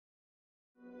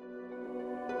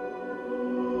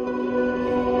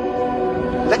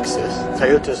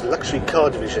Toyota's luxury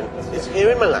car division is here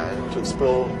in Milan to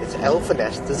explore its L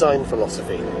Finesse design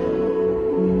philosophy.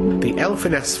 The L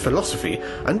Finesse philosophy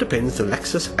underpins the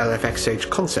Lexus LFXH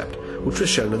concept, which was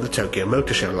shown at the Tokyo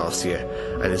Motor Show last year,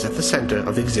 and is at the centre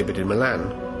of the exhibit in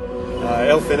Milan.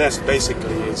 L Finesse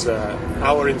basically is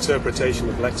our interpretation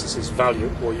of Lexus's value,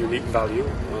 or unique value,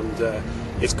 and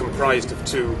it's comprised of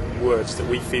two words that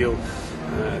we feel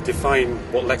define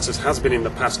what Lexus has been in the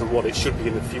past and what it should be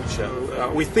in the future.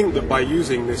 We think that by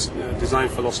using this design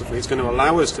philosophy, it's going to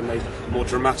allow us to make more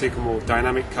dramatic, more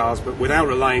dynamic cars, but without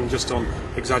relying just on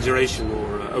exaggeration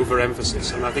or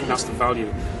overemphasis, and I think that's the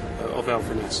value of L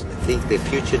Finesse. I think the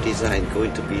future design is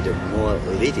going to be the more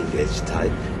leading edge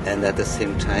type, and at the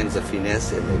same time the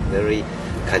finesse and a very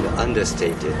kind of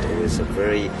understated with a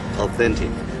very authentic,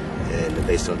 and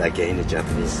based on again the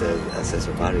Japanese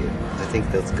accessory variant. I think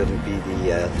that's going to be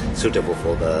the suitable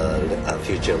for the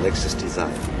future Lexus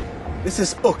design. This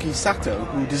is Uki Sato,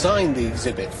 who designed the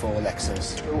exhibit for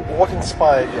Lexus. What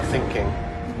inspired your thinking?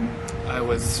 I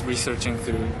was researching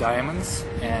through diamonds,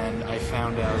 and I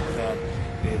found out that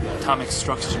the atomic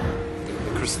structure,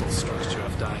 the crystal structure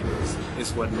of diamonds,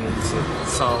 is what makes it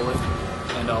solid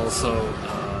and also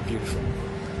beautiful.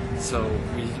 So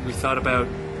we thought about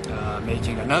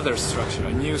making another structure,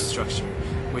 a new structure,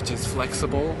 which is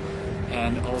flexible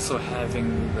and also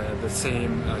having the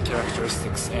same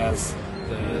characteristics as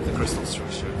the crystal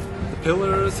structure. The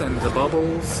pillars and the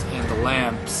bubbles and the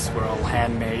lamps were all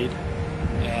handmade,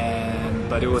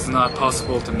 but it was not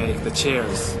possible to make the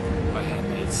chairs by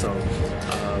handmade, so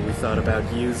we thought about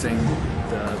using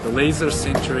the laser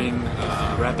sintering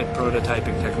rapid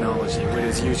prototyping technology,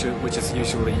 which is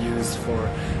usually used for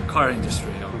car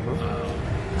industry.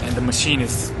 And the machine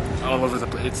is all over the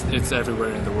place, it's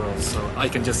everywhere in the world, so I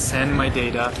can just send my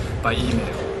data by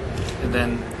email, and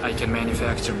then I can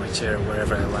manufacture my chair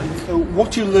wherever I like. So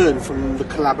what do you learn from the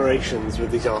collaborations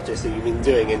with these artists that you've been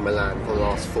doing in Milan for the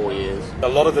last 4 years? A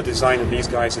lot of the design that these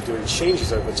guys are doing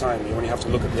changes over time. You only have to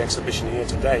look at the exhibition here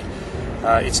today.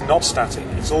 It's not static,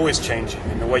 it's always changing,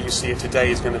 and the way you see it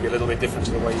today is going to be a little bit different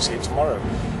to the way you see it tomorrow.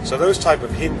 So those type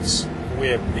of hints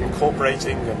we're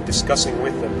incorporating and discussing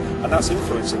with them, and that's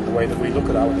influencing the way that we look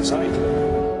at our design.